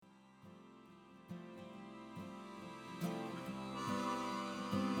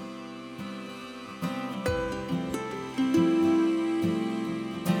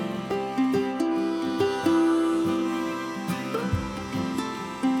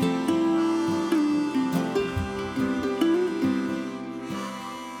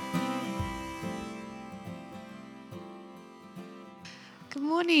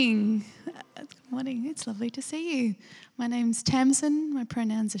It's lovely to see you. My name's Tamsin. My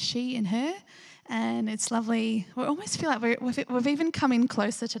pronouns are she and her, and it's lovely. We almost feel like we've even come in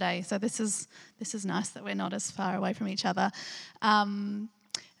closer today. So this is nice that we're not as far away from each other.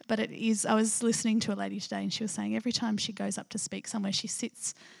 But it is. I was listening to a lady today, and she was saying every time she goes up to speak somewhere, she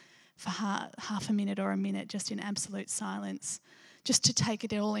sits for half a minute or a minute just in absolute silence, just to take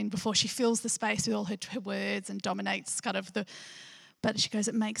it all in before she fills the space with all her words and dominates kind of the. But she goes,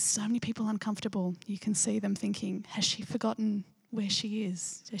 it makes so many people uncomfortable. You can see them thinking, has she forgotten where she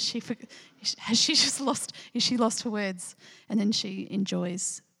is? Has she just lost? Is she lost for words? And then she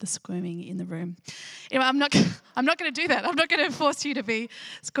enjoys the squirming in the room. Anyway, I'm not going to do that. I'm not going to force you to be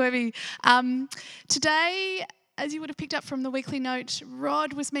squirmy. Today, as you would have picked up from the weekly note,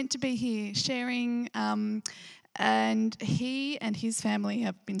 Rod was meant to be here sharing. And he and his family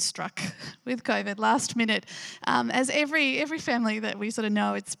have been struck with COVID last minute. As every family that we sort of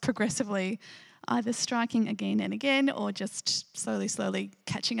know, it's progressively either striking again and again or just slowly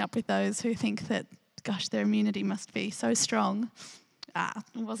catching up with those who think that, gosh, their immunity must be so strong.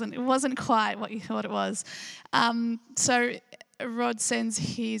 It wasn't quite what you thought it was. So Rod sends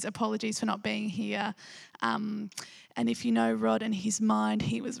his apologies for not being here. And if you know Rod and his mind,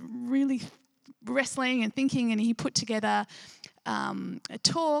 he was really wrestling and thinking, and he put together a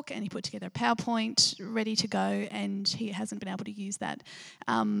talk and he put together a PowerPoint ready to go, and he hasn't been able to use that.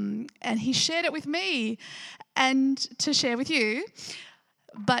 And he shared it with me and to share with you.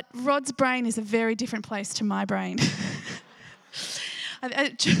 But Rod's brain is a very different place to my brain.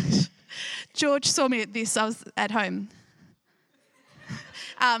 George saw me at this. I was at home.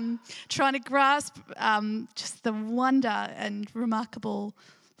 Trying to grasp just the wonder and remarkable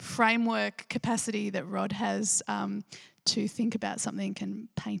framework capacity that Rod has to think about something and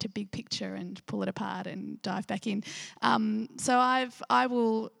paint a big picture and pull it apart and dive back in. So I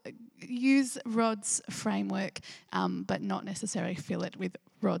will use Rod's framework, but not necessarily fill it with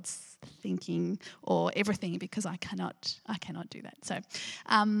Rod's thinking or everything, because I cannot do that. So,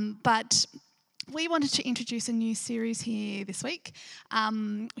 but we wanted to introduce a new series here this week,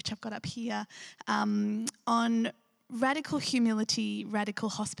 which I've got up here, on radical humility, radical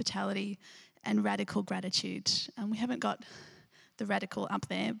hospitality, and radical gratitude. We haven't got the radical up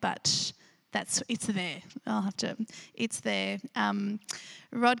there, but it's there. It's there.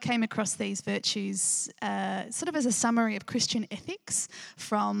 Rod came across these virtues sort of as a summary of Christian ethics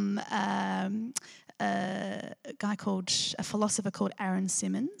from a philosopher called Aaron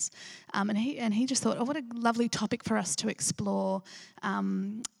Simmons, and he just thought, what a lovely topic for us to explore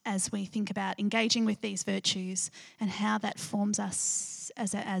as we think about engaging with these virtues and how that forms us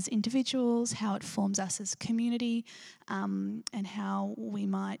as individuals, how it forms us as community, and how we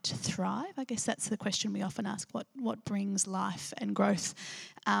might thrive. I guess that's the question we often ask: what brings life and growth,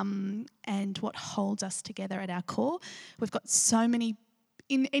 and what holds us together at our core. We've got so many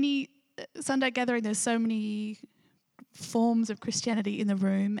in any Sunday gathering, there's so many forms of Christianity in the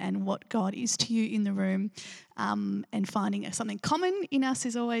room, and what God is to you in the room, and finding something common in us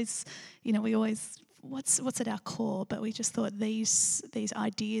is always, what's at our core. But we just thought these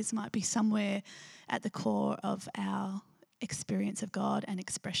ideas might be somewhere at the core of our experience of God and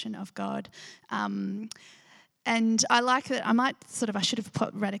expression of God. And I like that. I should have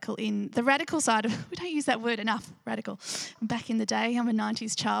put radical in. The radical side of, we don't use that word enough, radical. Back in the day, I'm a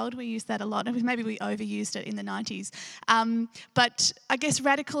 90s child, we used that a lot. Maybe we overused it in the 90s. But I guess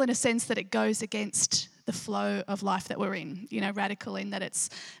radical in a sense that it goes against the flow of life that we're in. Radical in that it's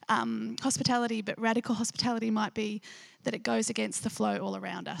hospitality, but radical hospitality might be that it goes against the flow all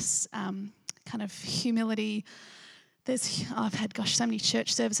around us. Kind of humility. I've had, so many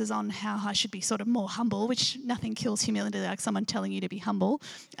church services on how I should be sort of more humble, which nothing kills humility like someone telling you to be humble.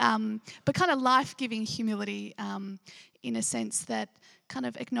 But kind of life-giving humility in a sense that kind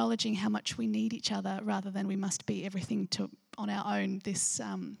of acknowledging how much we need each other rather than we must be everything on our own.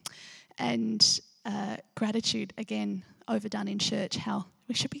 And gratitude, again, overdone in church, how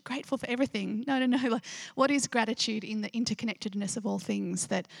we should be grateful for everything. No. Like, what is gratitude in the interconnectedness of all things?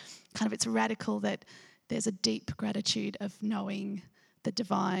 That kind of it's radical that there's a deep gratitude of knowing the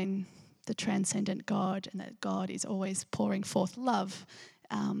divine, the transcendent God, and that God is always pouring forth love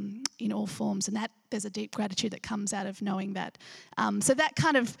in all forms. And that there's a deep gratitude that comes out of knowing that. So that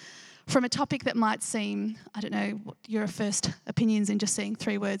kind of, from a topic that might seem, I don't know, what your first opinions in just seeing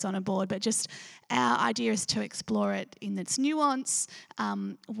 3 words on a board, but just our idea is to explore it in its nuance,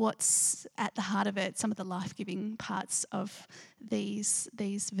 what's at the heart of it, some of the life-giving parts of these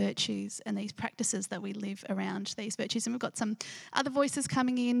virtues and these practices that we live around these virtues. And we've got some other voices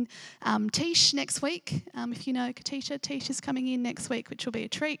coming in. Tish next week, if you know Katisha, Tish is coming in next week, which will be a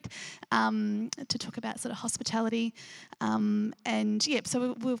treat, to talk about sort of hospitality. So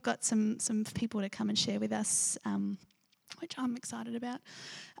we've got some people to come and share with us, which I'm excited about.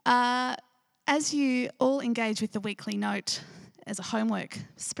 As you all engage with the weekly note as a homework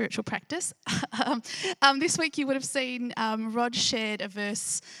spiritual practice, this week you would have seen Rod shared a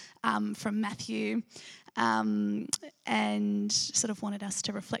verse from Matthew and sort of wanted us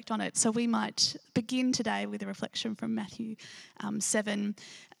to reflect on it. So we might begin today with a reflection from Matthew 7.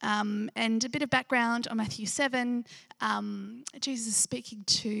 And a bit of background on Matthew 7. Jesus is speaking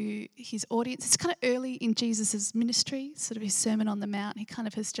to his audience. It's kind of early in Jesus' ministry, sort of his Sermon on the Mount. He kind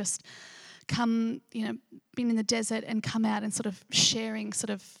of has just come, been in the desert and come out and sort of sharing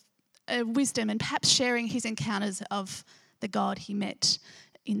sort of wisdom and perhaps sharing his encounters of the God he met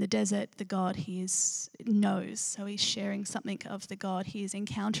in the desert, the God he knows. So he's sharing something of the God he is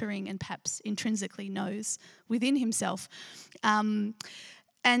encountering and perhaps intrinsically knows within himself. And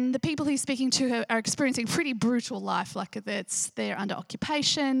the people he's speaking to are experiencing pretty brutal life, like they're under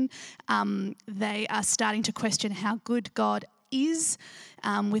occupation. They are starting to question how good God is,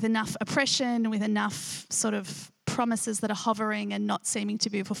 with enough oppression, with enough sort of promises that are hovering and not seeming to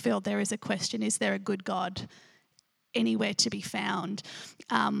be fulfilled. There is a question, is there a good God anywhere to be found?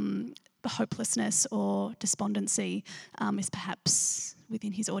 Hopelessness or despondency is perhaps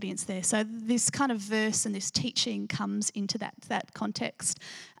within his audience there. So this kind of verse and this teaching comes into that context.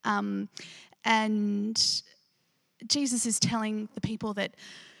 And Jesus is telling the people that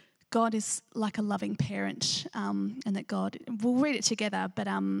God is like a loving parent, and that God, we'll read it together, but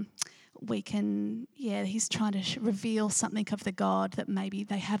he's trying to reveal something of the God that maybe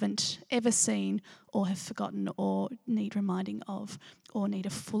they haven't ever seen or have forgotten or need reminding of or need a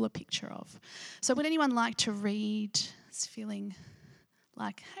fuller picture of. So would anyone like to read? It's feeling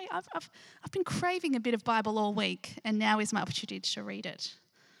like, hey, I've been craving a bit of Bible all week, and now is my opportunity to read it.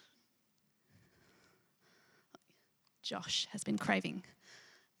 Josh has been craving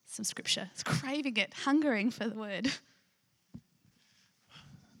some scripture. It's craving it, hungering for the word.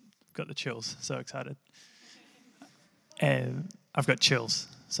 Got the chills, so excited. I've got chills,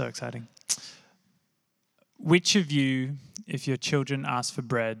 so exciting. Which of you, if your children ask for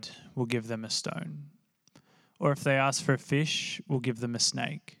bread, will give them a stone? Or if they ask for a fish, will give them a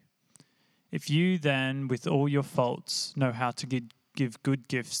snake? If you then, with all your faults, know how to give good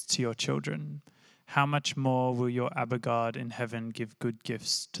gifts to your children, how much more will your Abba God in heaven give good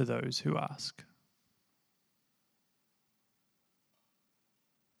gifts to those who ask?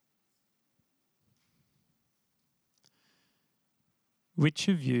 Which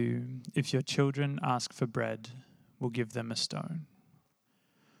of you, if your children ask for bread, will give them a stone?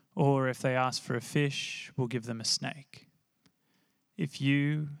 Or if they ask for a fish, will give them a snake? If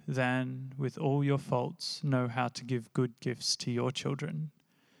you, then, with all your faults, know how to give good gifts to your children,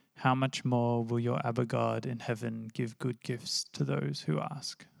 how much more will your Abba God in heaven give good gifts to those who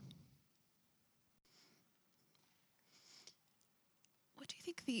ask? What do you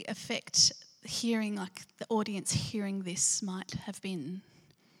think the effect hearing, like the audience hearing this, might have been?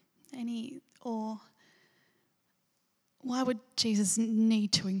 Or why would Jesus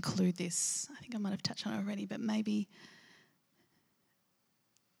need to include this? I think I might have touched on it already, but maybe,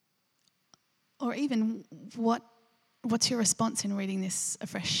 or even what's your response in reading this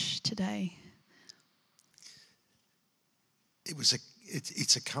afresh today?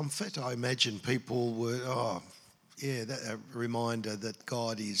 It's a comfort. I imagine people were, a reminder that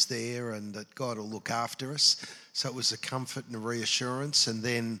God is there and that God will look after us. So it was a comfort and a reassurance. And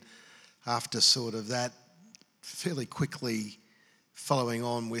then after sort of that, fairly quickly following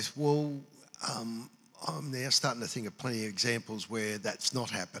on with, I'm now starting to think of plenty of examples where that's not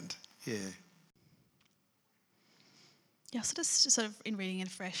happened. Yeah. Yeah, sort of in reading it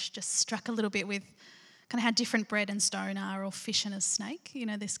afresh, just struck a little bit with kind of how different bread and stone are, or fish and a snake.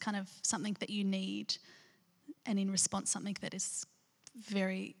 This kind of something that you need, and in response something that is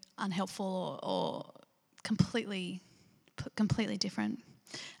very unhelpful or completely different.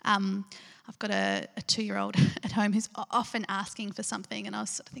 I've got a 2-year-old at home who's often asking for something, and I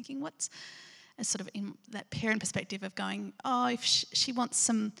was sort of thinking, what's sort of in that parent perspective of going, if she wants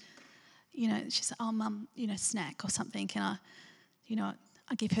some, she said, Mum, snack or something, can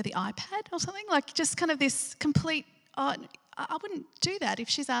I give her the iPad or something? Like just kind of this complete, I wouldn't do that if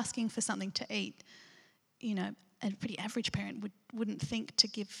she's asking for something to eat. A pretty average parent wouldn't think to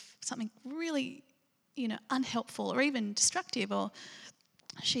give something really, unhelpful or even destructive or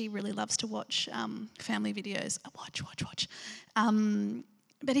she really loves to watch family videos. Watch.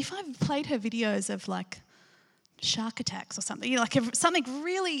 But if I've played her videos of like shark attacks or something, like something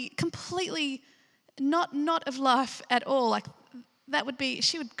really completely not of life at all, like that would be,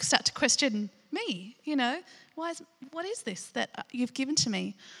 she would start to question me, what is this that you've given to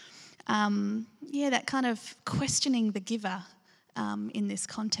me? That kind of questioning the giver in this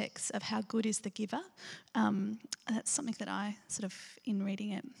context of how good is the giver. That's something that I sort of, in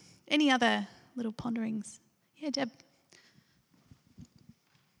reading it. Any other little ponderings? Yeah, Deb.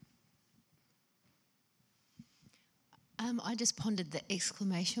 I just pondered the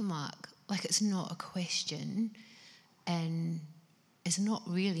exclamation mark. Like, it's not a question and it's not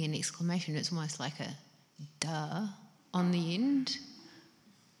really an exclamation. It's almost like a duh on the end.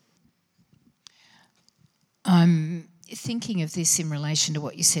 I'm thinking of this in relation to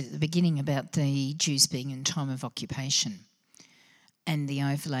what you said at the beginning about the Jews being in time of occupation and the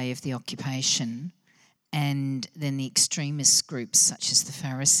overlay of the occupation, and then the extremist groups such as the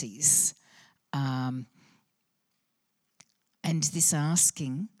Pharisees. And this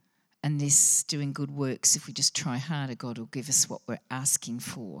asking and this doing good works, if we just try harder, God will give us what we're asking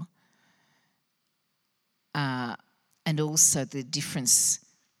for. And also the difference,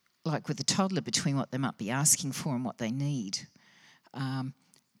 like with the toddler, between what they might be asking for and what they need. Don't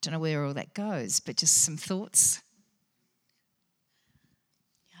know where all that goes, but just some thoughts.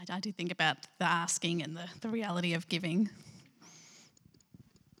 Yeah, I do think about the asking and the reality of giving.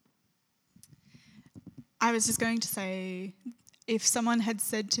 I was just going to say, if someone had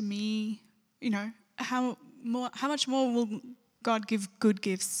said to me, how much more will God give good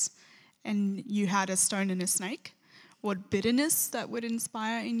gifts, and you had a stone and a snake, what bitterness that would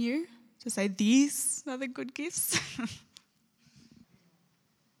inspire in you to say, these are the good gifts?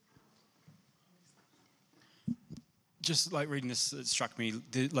 Just like reading this, it struck me,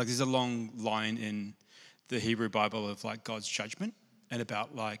 like there's a long line in the Hebrew Bible of like God's judgment and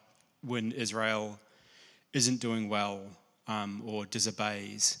about like when Israel isn't doing well or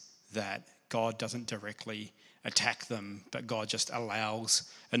disobeys, that God doesn't directly attack them, but God just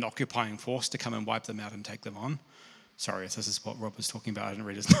allows an occupying force to come and wipe them out and take them on. Sorry if this is what Rob was talking about, I didn't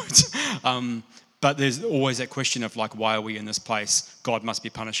read his notes. But there's always that question of like, why are we in this place? God must be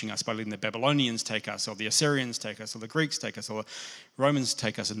punishing us by letting the Babylonians take us, or the Assyrians take us, or the Greeks take us, or the Romans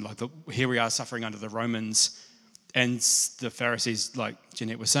take us. And like here we are suffering under the Romans. And the Pharisees, like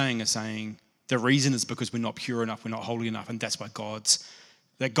Jeanette was saying, are saying the reason is because we're not pure enough, we're not holy enough, and that's why God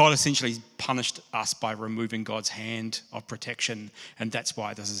essentially punished us by removing God's hand of protection, and that's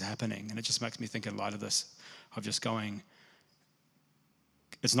why this is happening. And it just makes me think in light of this, of just going,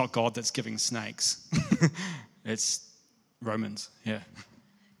 it's not God that's giving snakes. It's Romans, yeah.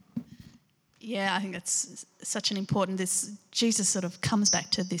 Yeah, I think that's such an important, Jesus sort of comes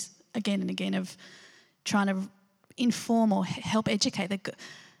back to this again and again of trying to inform or help educate that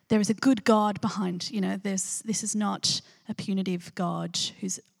there is a good God behind, this is not a punitive God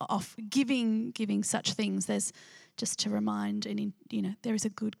who's off giving such things. There's just to remind, and there is a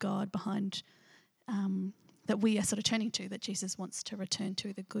good God behind that we are sort of turning to, that Jesus wants to return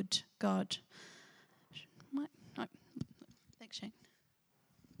to, the good God. Thanks, Shane.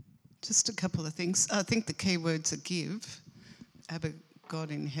 Just a couple of things. I think the key words are give. Abba,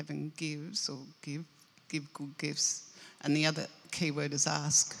 God in heaven gives, or give good gifts. And the other key word is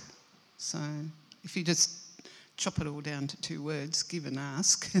ask. So if you just chop it all down to two words, give and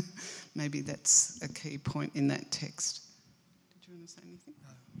ask, maybe that's a key point in that text. Did you want to say anything?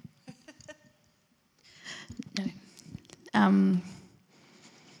 No.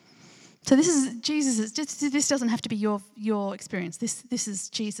 So this is Jesus'. This doesn't have to be your experience. This is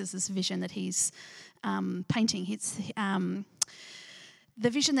Jesus' vision that he's painting. The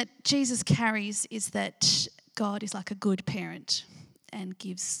vision that Jesus carries is that God is like a good parent, and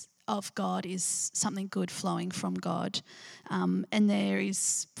gives of God is something good flowing from God, and there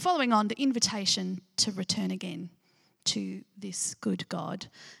is, following on, the invitation to return again to this good God.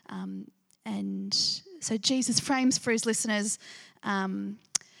 And so Jesus frames for his listeners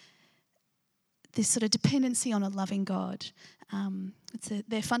this sort of dependency on a loving God. It's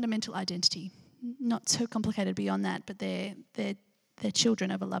their fundamental identity. Not so complicated beyond that, but they're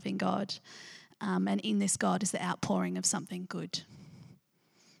children of a loving God. And in this God is the outpouring of something good.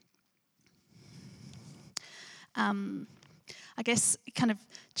 I guess kind of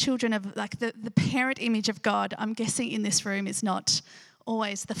children of, like, the parent image of God, I'm guessing in this room is not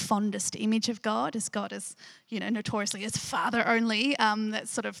always the fondest image of God, as God is, notoriously as father only. That's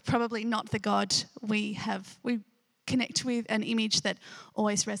sort of probably not the God we connect with an image that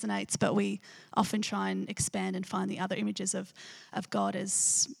always resonates, but we often try and expand and find the other images of God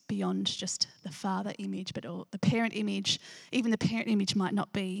as beyond just the father image, but the parent image. Even the parent image might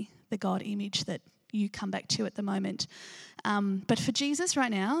not be the God image that you come back to at the moment. But for Jesus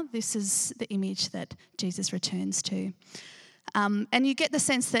right now, this is the image that Jesus returns to. And you get the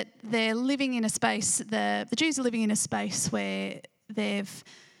sense that they're living in a space, the Jews are living in a space where they've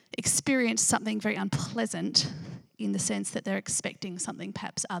experienced something very unpleasant, in the sense that they're expecting something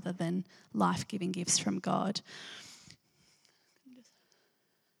perhaps other than life-giving gifts from God.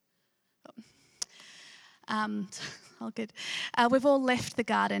 All good. We've all left the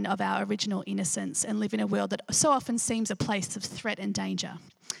garden of our original innocence and live in a world that so often seems a place of threat and danger,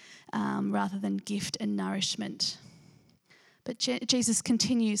 rather than gift and nourishment. But Jesus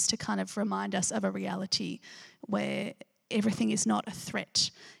continues to kind of remind us of a reality where everything is not a threat,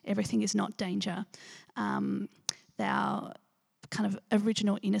 everything is not danger. Our kind of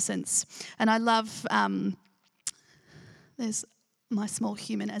original innocence. And I love, there's my small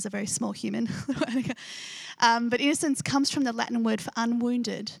human as a very small human. But innocence comes from the Latin word for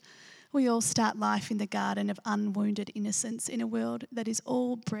unwounded. We all start life in the garden of unwounded innocence in a world that is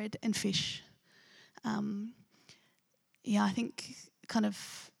all bread and fish. I think kind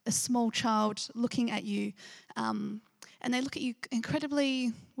of a small child looking at you, and they look at you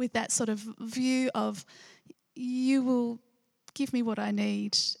incredibly with that sort of view of, you will give me what I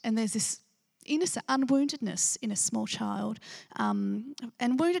need. And there's this innocent unwoundedness in a small child. And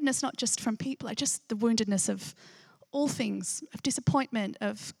woundedness not just from people, like just the woundedness of all things, of disappointment,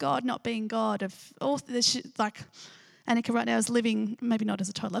 of God not being God, of all this, like Annika right now is living, maybe not as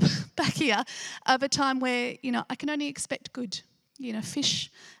a toddler, back here, of a time where, I can only expect good.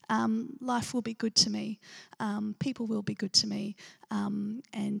 Fish, life will be good to me. People will be good to me.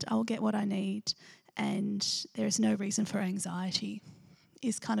 And I'll get what I need. And there is no reason for anxiety,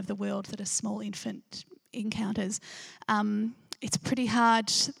 is kind of the world that a small infant encounters. It's pretty hard.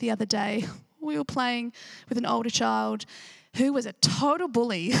 The other day, we were playing with an older child who was a total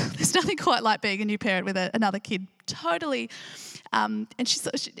bully. There's nothing quite like being a new parent with another kid. Totally. And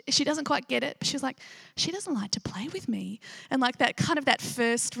she doesn't quite get it. But she was like, she doesn't like to play with me. And like that kind of that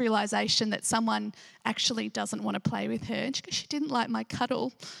first realisation that someone actually doesn't want to play with her. And she didn't like my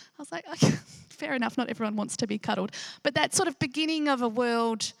cuddle. I was like, okay, fair enough, not everyone wants to be cuddled. But that sort of beginning of a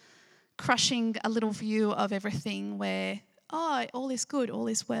world crushing a little view of everything where, all is good, all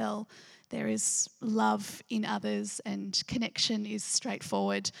is well. There is love in others and connection is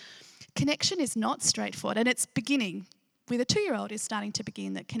straightforward. Connection is not straightforward, and it's beginning. With a 2-year-old is starting to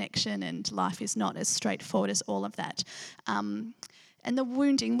begin that connection, and life is not as straightforward as all of that. And the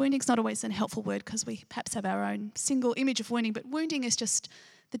wounding's not always a helpful word because we perhaps have our own single image of wounding, but wounding is just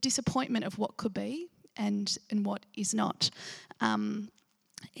the disappointment of what could be and what is not.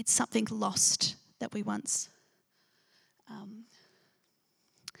 It's something lost that we once...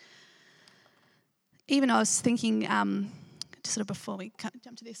 Even I was thinking, sort of before we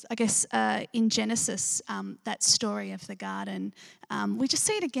jump to this, I guess in Genesis, that story of the garden, we just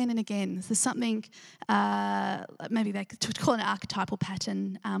see it again and again. There's something, maybe they could call it an archetypal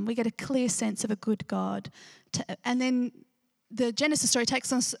pattern. We get a clear sense of a good God. And then the Genesis story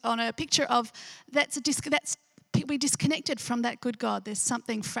takes us on a picture of we disconnected from that good God. There's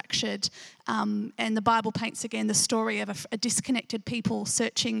something fractured, and the Bible paints again the story of a disconnected people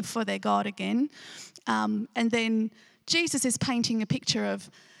searching for their God again. And then Jesus is painting a picture of,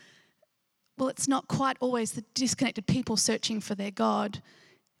 well, it's not quite always the disconnected people searching for their God.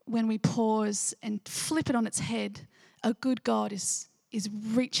 When we pause and flip it on its head, a good God is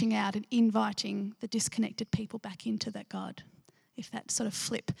reaching out and inviting the disconnected people back into that God. If that sort of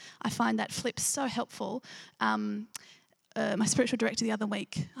flip, I find that flip so helpful. My spiritual director the other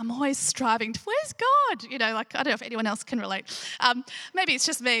week, I'm always striving to, where's God? I don't know if anyone else can relate. Maybe it's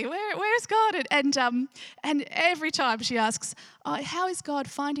just me. Where's God? And every time she asks, how is God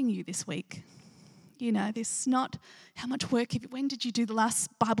finding you this week? This not how much work, when did you do the last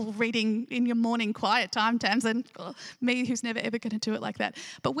Bible reading in your morning quiet time, Tamsin? Me, who's never ever going to do it like that.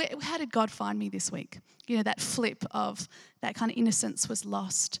 But how did God find me this week? That flip of that kind of innocence was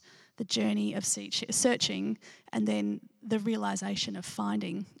lost, the journey of searching, and then the realisation of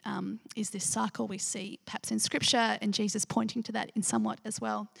finding is this cycle we see perhaps in Scripture, and Jesus pointing to that in somewhat as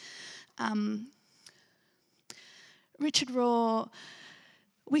well. Richard Rohr,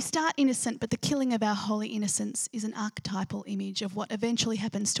 we start innocent, but the killing of our holy innocence is an archetypal image of what eventually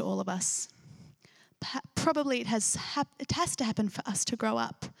happens to all of us. Probably it has to happen for us to grow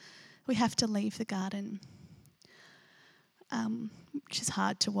up. We have to leave the garden, which is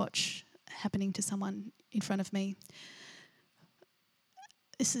hard to watch happening to someone in front of me.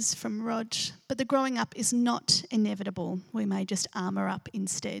 This is from Rod. But the growing up is not inevitable. We may just armour up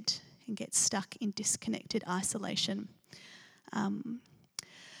instead and get stuck in disconnected isolation.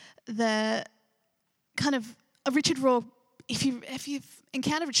 The kind of Richard Rohr, if you've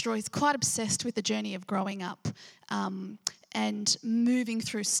encountered Richard Rohr, he's quite obsessed with the journey of growing up and moving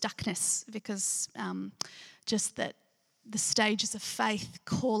through stuckness, because just that the stages of faith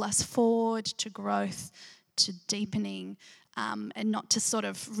call us forward to growth, to deepening, and not to sort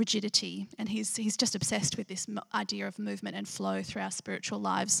of rigidity. And he's just obsessed with this idea of movement and flow through our spiritual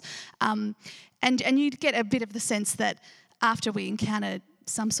lives. And you get a bit of the sense that after we encounter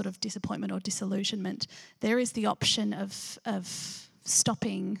some sort of disappointment or disillusionment, there is the option of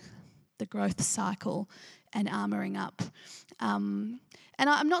stopping the growth cycle and armouring up. And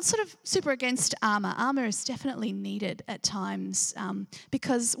I'm not sort of super against armour. Armour is definitely needed at times,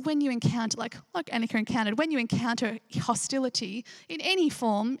 because when you encounter, like Annika encountered, when you encounter hostility in any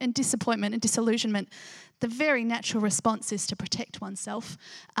form and disappointment and disillusionment, the very natural response is to protect oneself.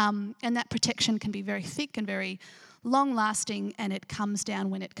 And that protection can be very thick and very long-lasting, and it comes down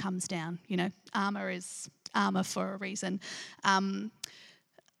when it comes down. You know, armour is armour for a reason.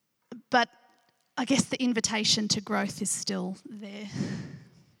 But I guess the invitation to growth is still there.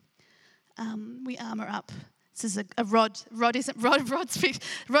 We armour up. This is a Rod. Rod had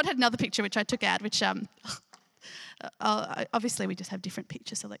another picture which I took out, which obviously we just have different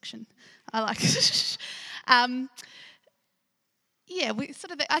picture selection. I like it. We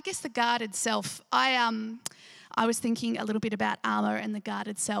sort of. I guess the guarded self. I was thinking a little bit about armour and the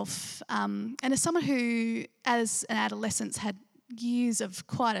guarded self, and as someone who, as an adolescent, had years of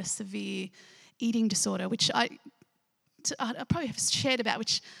quite a severe eating disorder, which I probably have shared about,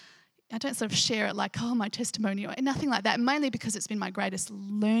 which I don't sort of share it like, my testimony, or nothing like that, mainly because it's been my greatest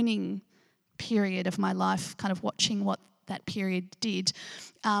learning period of my life, kind of watching what that period did.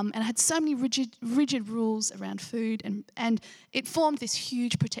 And I had so many rigid rules around food, and it formed this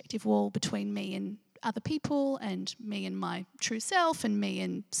huge protective wall between me and other people, and me and my true self, and me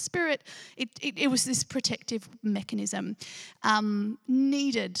and spirit. It was this protective mechanism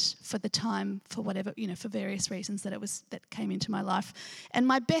needed for the time, for whatever, for various reasons that came into my life. And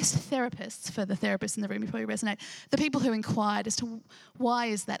my best therapists, for the therapists in the room, you probably resonate, the people who inquired as to why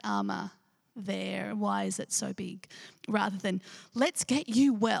is that armour there, why is it so big, rather than let's get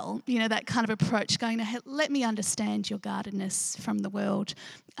you well, that kind of approach, going, hey, let me understand your guardedness from the world.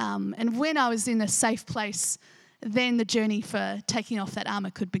 And when I was in a safe place, then the journey for taking off that armour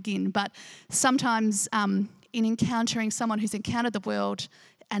could begin. But sometimes in encountering someone who's encountered the world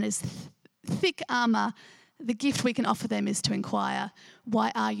and is thick armour, the gift we can offer them is to inquire,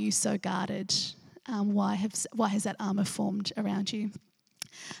 why are you so guarded? Why has that armour formed around you?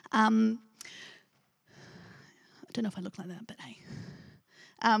 I don't know if I look like that, but hey.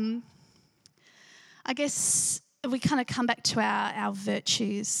 I guess we kind of come back to our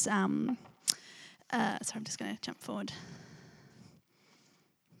virtues. Sorry, I'm just going to jump forward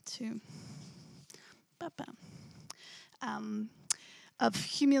to of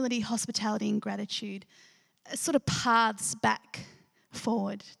humility, hospitality, and gratitude, sort of paths back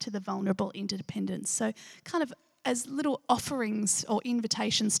forward to the vulnerable interdependence. So kind of as little offerings or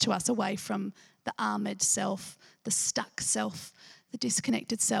invitations to us away from the armoured self, the stuck self, the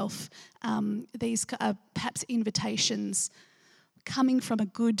disconnected self. These are perhaps invitations coming from a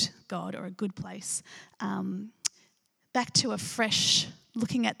good God or a good place, back to a fresh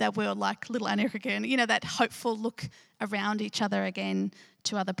looking at that world, like little Annika again, that hopeful look around each other again,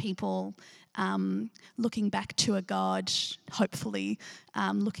 to other people, looking back to a God, hopefully,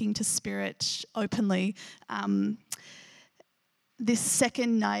 looking to spirit openly. This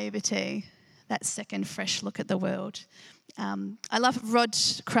second naivete, that second fresh look at the world. I love Rod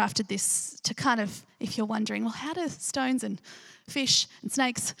crafted this to kind of, if you're wondering, well, how do stones and fish and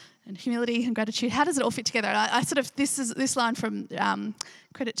snakes and humility and gratitude, how does it all fit together? And I sort of, this line from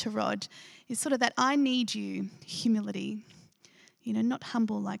credit to Rod, is sort of that I need you humility, not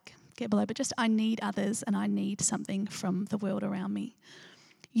humble like get below, but just I need others and I need something from the world around me.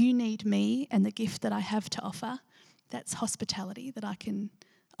 You need me and the gift that I have to offer. That's hospitality, that I can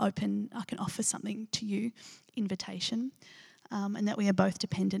offer something to you, invitation, and that we are both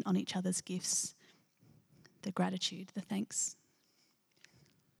dependent on each other's gifts, the gratitude, the thanks.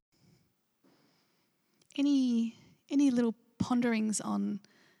 Any little ponderings on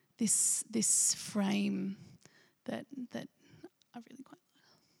this frame that I really quite like?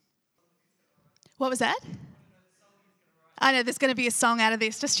 What was that? I know there's going to be a song out of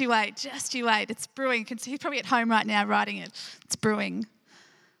this. Just you wait. It's brewing. He's probably at home right now writing it. It's brewing.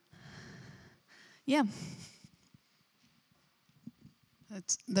 yeah.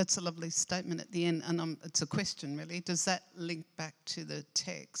 That's a lovely statement at the end, and it's a question really. Does that link back to the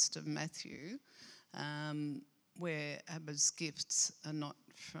text of Matthew, where Abba's gifts are not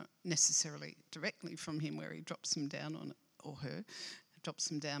necessarily directly from him, where he drops them down on, or her drops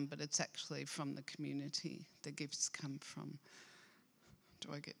them down, but it's actually from the community the gifts come from? Do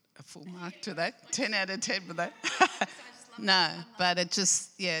I get a full mark to that? 10 out of 10 for that? No, but it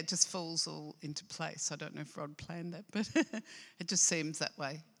just falls all into place. I don't know if Rod planned that, but it just seems that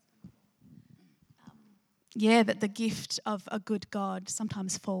way. Yeah, that the gift of a good God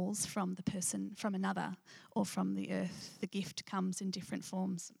sometimes falls from the person, from another, or from the earth. The gift comes in different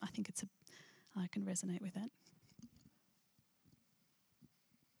forms. I think I can resonate with that.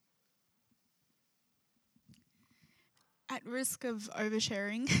 At risk of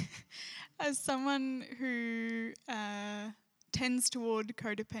oversharing, as someone who tends toward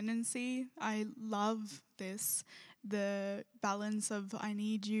codependency, I love this. The balance of I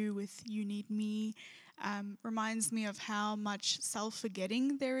need you with you need me reminds me of how much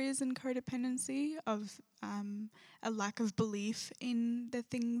self-forgetting there is in codependency, of a lack of belief in the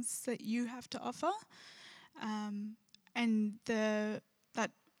things that you have to offer. And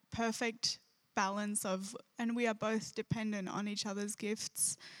that perfect balance of, and we are both dependent on each other's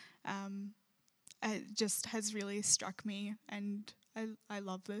gifts, it just has really struck me, and I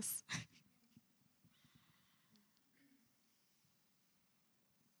love this.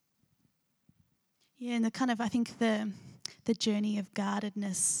 Yeah, and I think the journey of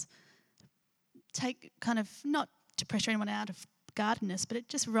guardedness, take kind of, not to pressure anyone out of guardedness, but it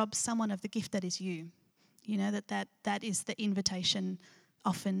just robs someone of the gift that is you. You know, that is the invitation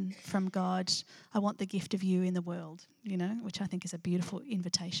often from God. I want the gift of you in the world, you know, which I think is a beautiful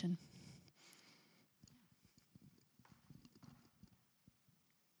invitation.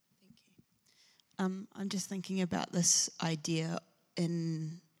 I'm just thinking about this idea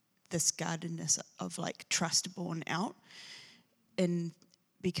in this guardedness of like trust born out, and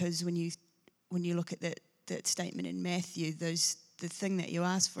because when you look at that statement in Matthew, the thing that you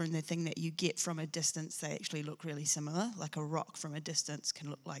ask for and the thing that you get from a distance, they actually look really similar. Like a rock from a distance can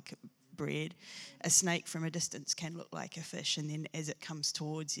look like bread, a snake from a distance can look like a fish, and then as it comes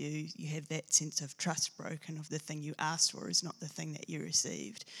towards you, you have that sense of trust broken of the thing you asked for is not the thing that you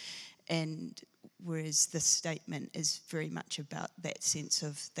received. And whereas this statement is very much about that sense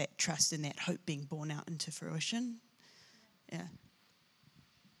of that trust and that hope being born out into fruition. Yeah.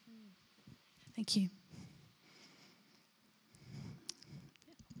 Thank you.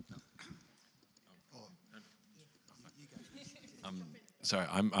 Sorry,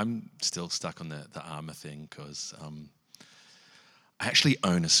 I'm still stuck on the armour thing because I actually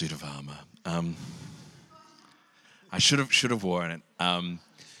own a suit of armour. I should have worn it.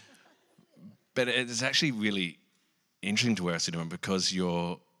 But it's actually really interesting to wear a suit of armour because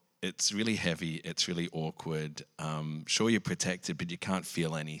it's really heavy, it's really awkward. Sure, you're protected, but you can't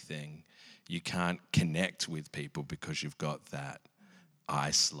feel anything. You can't connect with people because you've got that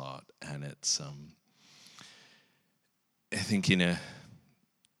eye slot, and it's I think in a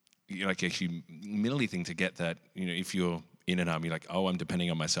humility thing to get that, you know, if you're in an army, like, oh, I'm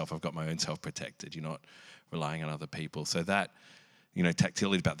depending on myself, I've got my own self protected, you're not relying on other people. So that, you know,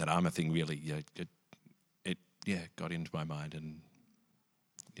 tactility about that armor thing really, it got into my mind, and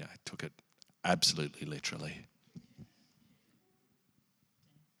I took it absolutely literally.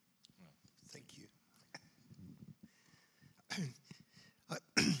 Thank you.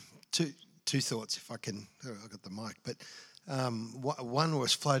 Two thoughts, if I can. I've got the mic, but one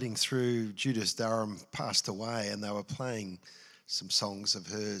was floating through. Judith Durham passed away, and they were playing some songs of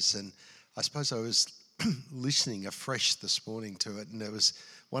hers, and I suppose I was listening afresh this morning to it, and there was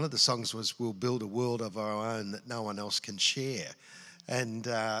one of the songs was "We'll build a world of our own that no one else can share," and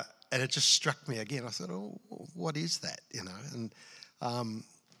it just struck me again. I thought, oh, what is that, you know?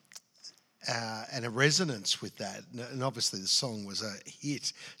 And a resonance with that, and obviously the song was a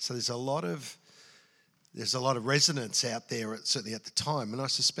hit. So there's a lot of resonance out there, certainly at the time, and I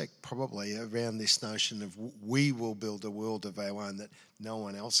suspect probably around this notion of we will build a world of our own that no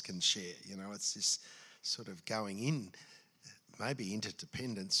one else can share. You know, it's this sort of going in, maybe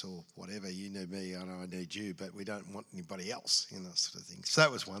interdependence or whatever. You need me, I know I need you, but we don't want anybody else, you know, sort of thing. So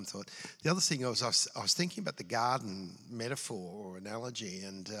that was one thought. The other thing I was thinking about the garden metaphor or analogy,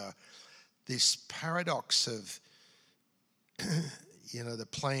 and this paradox of you know, the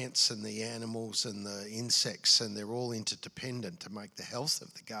plants and the animals and the insects, and they're all interdependent to make the health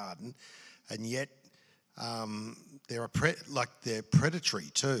of the garden, and yet they're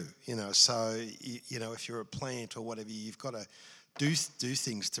predatory too. You know, so you know, if you're a plant or whatever, you've got to do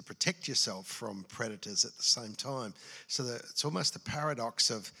things to protect yourself from predators at the same time. So that it's almost a paradox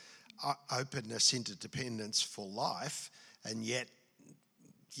of openness, interdependence for life, and yet,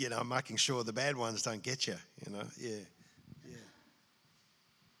 making sure the bad ones don't get you.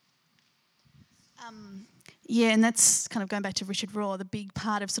 Yeah, and that's kind of going back to Richard Rohr. The big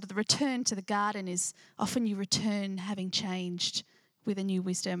part of sort of the return to the garden is often you return having changed with a new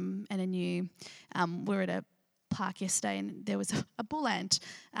wisdom and a new. We're at a park yesterday and there was a bull ant.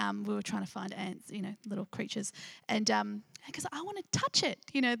 We were trying to find ants, little creatures, and because I want to touch it,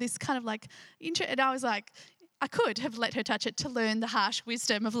 this kind of like and I was like, I could have let her touch it to learn the harsh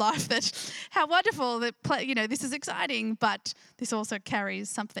wisdom of life, that how wonderful that this is exciting, but this also carries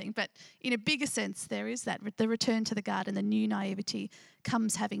something. But in a bigger sense, there is that the return to the garden, the new naivety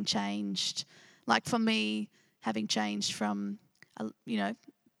comes having changed. Like for me, having changed from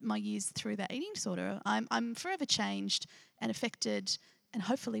my years through that eating disorder, I'm forever changed and affected and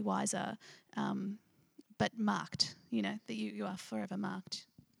hopefully wiser, but marked. That you are forever marked.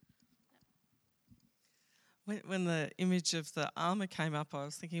 When the image of the armour came up, I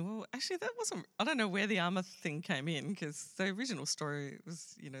was thinking, well, actually, that wasn't. I don't know where the armour thing came in, because the original story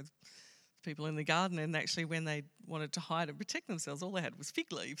was, people in the garden, and actually when they wanted to hide and protect themselves, all they had was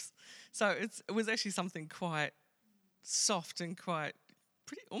fig leaves. So it was actually something quite soft and quite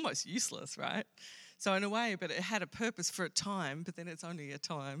pretty almost useless, right? So in a way, but it had a purpose for a time, but then it's only a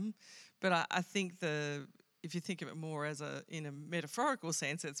time. But I think if you think of it more as in a metaphorical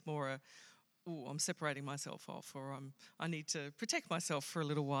sense, it's more I'm separating myself off, or I need to protect myself for a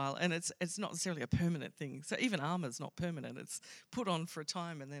little while, and it's not necessarily a permanent thing. So even armour's not permanent; it's put on for a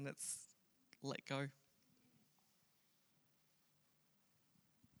time and then it's let go.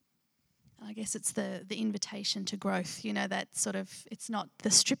 I guess it's the invitation to growth. That sort of, it's not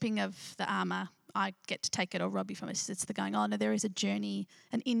the stripping of the armour. I get to take it or rob you from it. It's the going, no, there is a journey,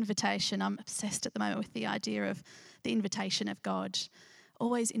 an invitation. I'm obsessed at the moment with the idea of the invitation of God.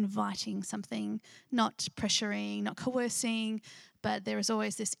 Always inviting something, not pressuring, not coercing, but there is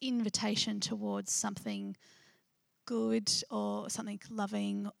always this invitation towards something good or something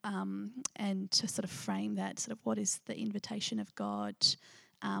loving, and to sort of frame that, sort of what is the invitation of God,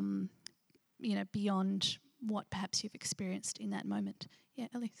 beyond what perhaps you've experienced in that moment. Yeah,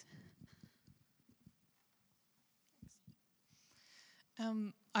 Elise.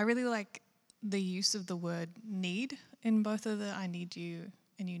 I really like the use of the word need in both of the I need you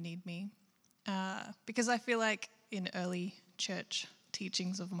and you need me. Because I feel like in early church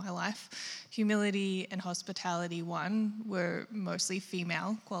teachings of my life, humility and hospitality, were mostly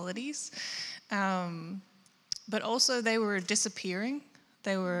female qualities. But also they were disappearing.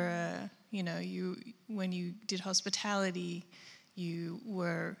 They were, when you did hospitality, you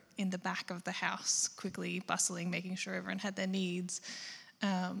were in the back of the house, quickly bustling, making sure everyone had their needs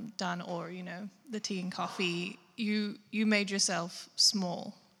done, or the tea and coffee. You made yourself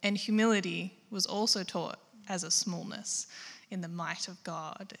small, and humility was also taught as a smallness in the might of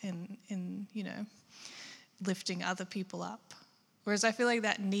God, in lifting other people up. Whereas I feel like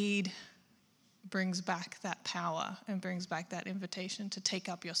that need brings back that power and brings back that invitation to take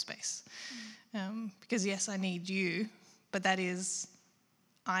up your space. Because yes, I need you, but that is,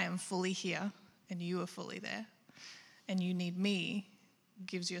 I am fully here and you are fully there, and you need me.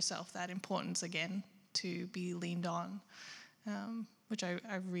 Gives yourself that importance again to be leaned on, which I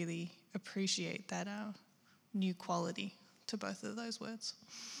really appreciate, that new quality to both of those words.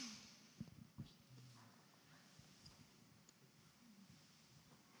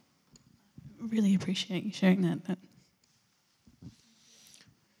 Really appreciate you sharing that.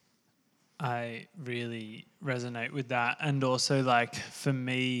 I really resonate with that, and also for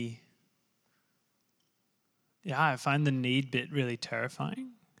me, I find the need bit really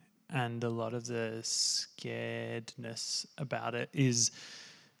terrifying, and a lot of the scaredness about it is,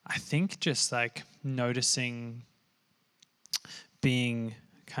 I think, just noticing being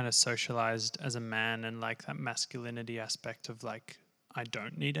kind of socialized as a man, and that masculinity aspect of I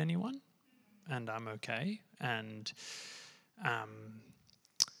don't need anyone and I'm okay, and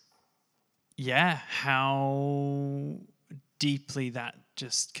how deeply that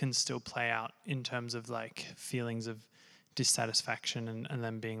just can still play out in terms of feelings of dissatisfaction, and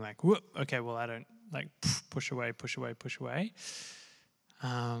then being whoop, okay, well, I don't push away.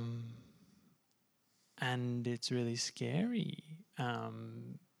 And it's really scary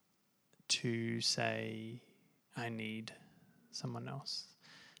to say I need someone else,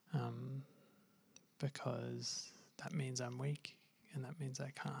 because that means I'm weak, and that means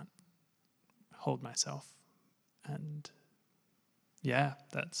I can't hold myself. And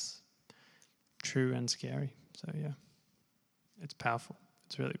that's true and scary. So It's powerful.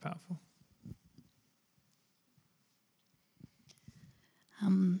 It's really powerful.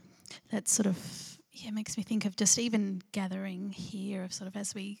 That sort of makes me think of just even gathering here, of sort of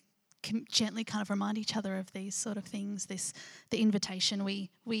as we gently kind of remind each other of these sort of things. The invitation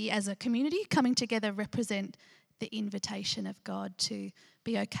we as a community coming together represent the invitation of God to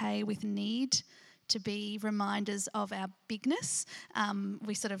be okay with need, to be reminders of our bigness.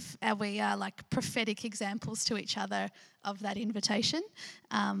 We are like prophetic examples to each other of that invitation,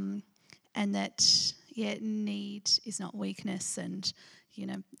 and that need is not weakness, and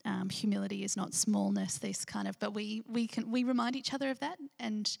humility is not smallness. But we remind each other of that,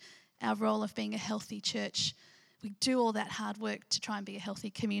 and our role of being a healthy church. We do all that hard work to try and be a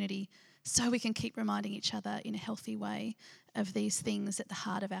healthy community, so we can keep reminding each other in a healthy way of these things at the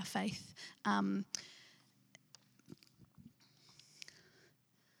heart of our faith.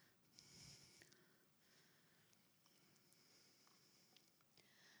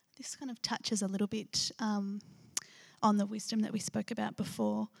 This kind of touches a little bit on the wisdom that we spoke about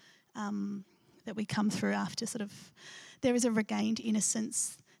before, that we come through after there is a regained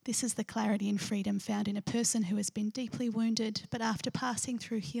innocence. This is the clarity and freedom found in a person who has been deeply wounded, but after passing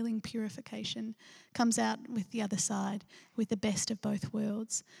through healing purification, comes out with the other side with the best of both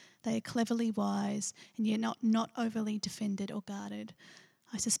worlds. They are cleverly wise, and yet not overly defended or guarded.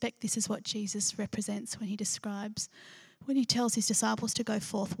 I suspect this is what Jesus represents when he tells his disciples to go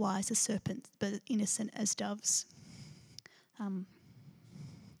forth wise as serpents, but innocent as doves.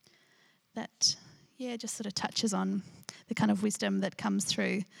 That just sort of touches on the kind of wisdom that comes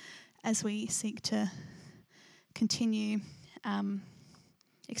through as we seek to continue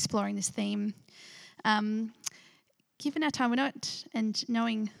exploring this theme. Given our time, and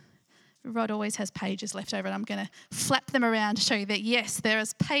knowing Rod always has pages left over, and I'm going to flap them around to show you that, yes, there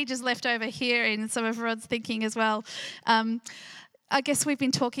is pages left over here in some of Rod's thinking as well. I guess we've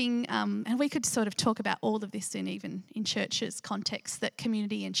been talking, and we could sort of talk about all of this even in churches' context, that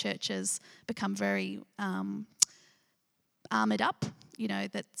community and churches become very armoured up,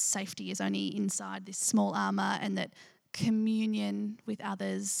 that safety is only inside this small armour, and that communion with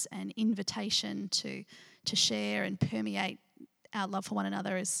others and invitation to share and permeate our love for one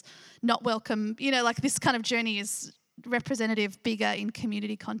another is not welcome. This kind of journey is representative, bigger in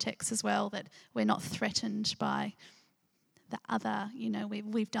community contexts as well, that we're not threatened by the other.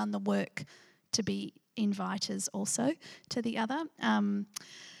 We've done the work to be inviters also to the other.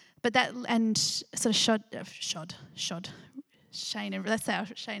 But that, and sort of Shane and that's our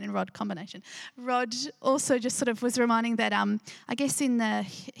Shane and Rod combination. Rod also just sort of was reminding that I guess in the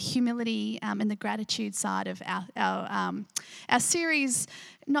humility and the gratitude side of our series,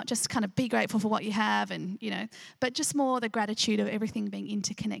 not just kind of be grateful for what you have but just more the gratitude of everything being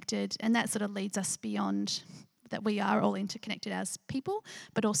interconnected, and that sort of leads us beyond that we are all interconnected as people,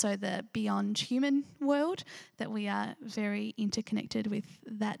 but also the beyond human world, that we are very interconnected with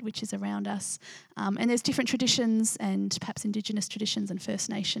that which is around us. And there's different traditions, and perhaps Indigenous traditions and First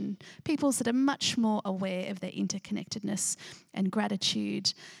Nation peoples that are much more aware of their interconnectedness and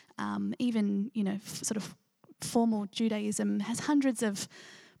gratitude. Even, sort of formal Judaism has hundreds of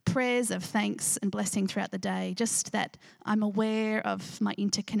prayers of thanks and blessing throughout the day, just that I'm aware of my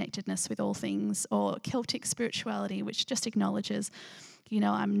interconnectedness with all things. Or Celtic spirituality, which just acknowledges,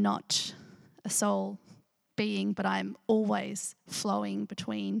 I'm not a soul being, but I'm always flowing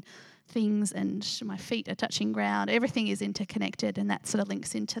between things, and my feet are touching ground. Everything is interconnected, and that sort of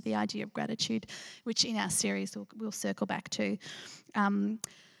links into the idea of gratitude, which in our series we'll circle back to.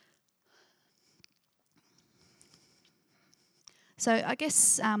 So I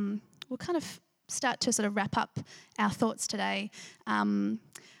guess we'll kind of start to sort of wrap up our thoughts today. I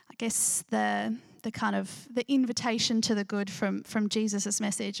guess the kind of the invitation to the good from Jesus'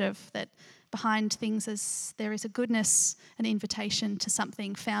 message of that behind things there is a goodness, an invitation to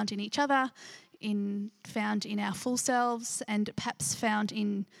something found in each other, found in our full selves, and perhaps found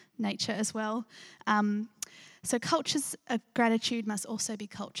in nature as well. So cultures of gratitude must also be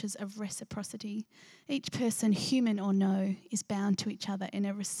cultures of reciprocity. Each person, human or no, is bound to each other in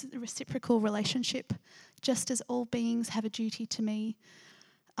a reciprocal relationship. Just as all beings have a duty to me,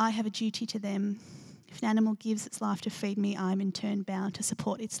 I have a duty to them. If an animal gives its life to feed me, I am in turn bound to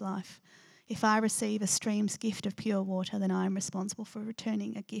support its life. If I receive a stream's gift of pure water, then I am responsible for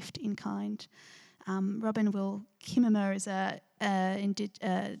returning a gift in kind. Robin Will Kimmerer is a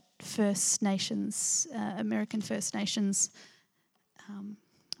First Nations, American First Nations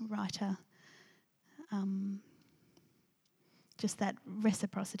writer. Just that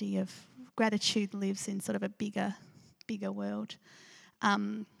reciprocity of gratitude lives in sort of a bigger world.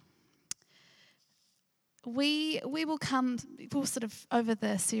 we'll sort of over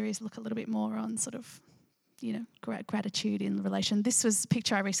the series look a little bit more on sort of, gratitude in relation. This was a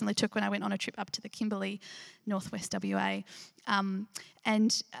picture I recently took when I went on a trip up to the Kimberley, northwest WA,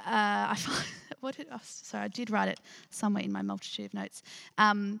 and I find I did write it somewhere in my multitude of notes.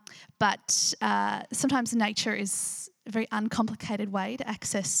 But sometimes nature is a very uncomplicated way to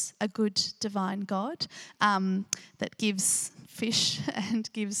access a good divine God that gives fish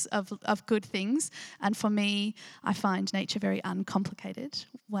and gives of good things. And for me, I find nature a very uncomplicated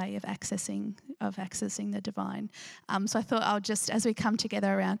way of accessing the divine. So I thought I'll just, as we come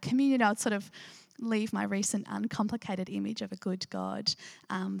together around communion, I'll sort of leave my recent uncomplicated image of a good God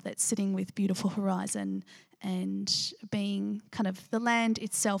that's sitting with beautiful horizon and being kind of the land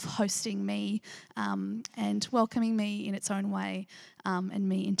itself hosting me and welcoming me in its own way, and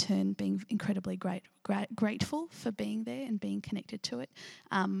me in turn being incredibly grateful for being there and being connected to it.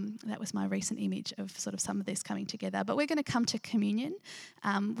 That was my recent image of sort of some of this coming together. But we're going to come to communion,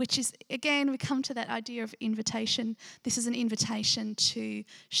 which is, again, we come to that idea of invitation. This is an invitation to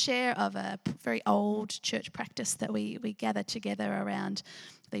share of a very old church practice that we gather together around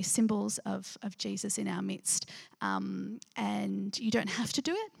these symbols of Jesus in our midst. And you don't have to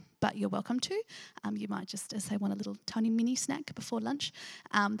do it, but you're welcome to. You might just, as they want a little tiny mini snack before lunch,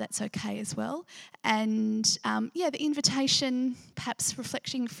 that's okay as well. And the invitation, perhaps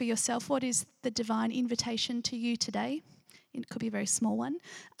reflecting for yourself, what is the divine invitation to you today? It could be a very small one.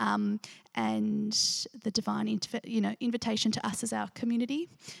 And the divine invitation to us as our community.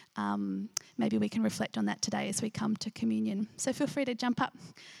 Maybe we can reflect on that today as we come to communion. So feel free to jump up,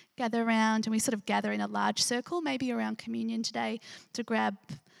 gather around, and we sort of gather in a large circle, maybe around communion today, to grab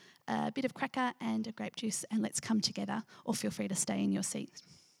a bit of cracker and a grape juice, and let's come together, or feel free to stay in your seat.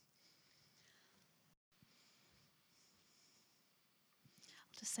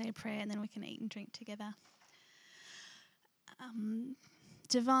 I'll just say a prayer and then we can eat and drink together.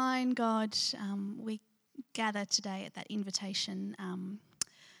 Divine God, we gather today at that invitation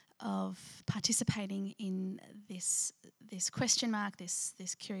of participating in this question mark,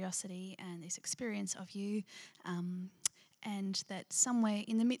 this curiosity and this experience of you, and that somewhere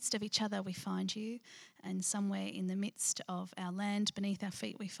in the midst of each other we find you, and somewhere in the midst of our land beneath our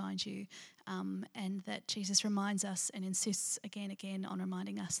feet we find you, and that Jesus reminds us and insists again on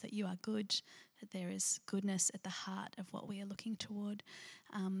reminding us that you are good, that there is goodness at the heart of what we are looking toward.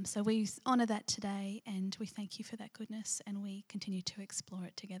 So we honour that today, and we thank you for that goodness, and we continue to explore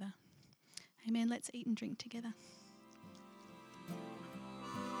it together. Amen. Let's eat and drink together.